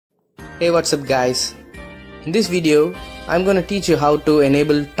Hey, what's up guys? In this video I'm going to teach you how to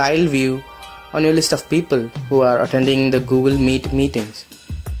enable tile view on your list of people who are attending the Google Meet meetings.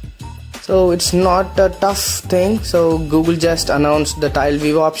 So it's not a tough thing. So Google just announced the tile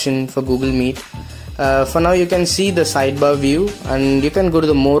view option for Google Meet. For now you can see the sidebar view, and you can go to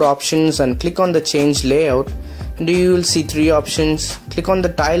the more options and click on the change layout, and you will see three options. Click on the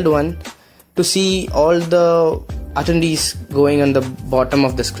tiled one to see all the attendees going on the bottom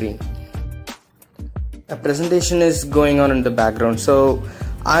of the screen. A presentation is going on in the background, so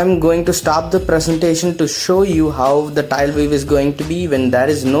I'm going to stop the presentation to show you how the tile view is going to be when there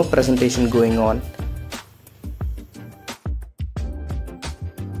is no presentation going on.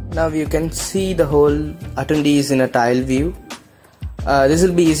 Now you can see the whole attendees in a tile view. This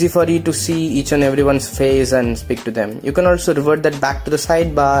will be easy for you to see each and everyone's face and speak to them. You can also revert that back to the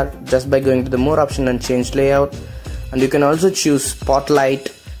sidebar just by going to the more option and change layout, and you can also choose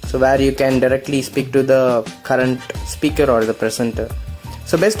spotlight, so where you can directly speak to the current speaker or the presenter.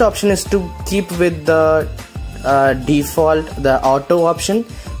 So best option is to keep with the default, the auto option,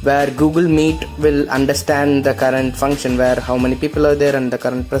 where Google Meet will understand the current function, where how many people are there and the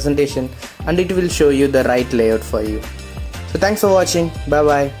current presentation, and it will show you the right layout for you. So thanks for watching. Bye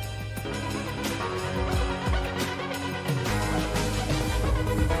bye.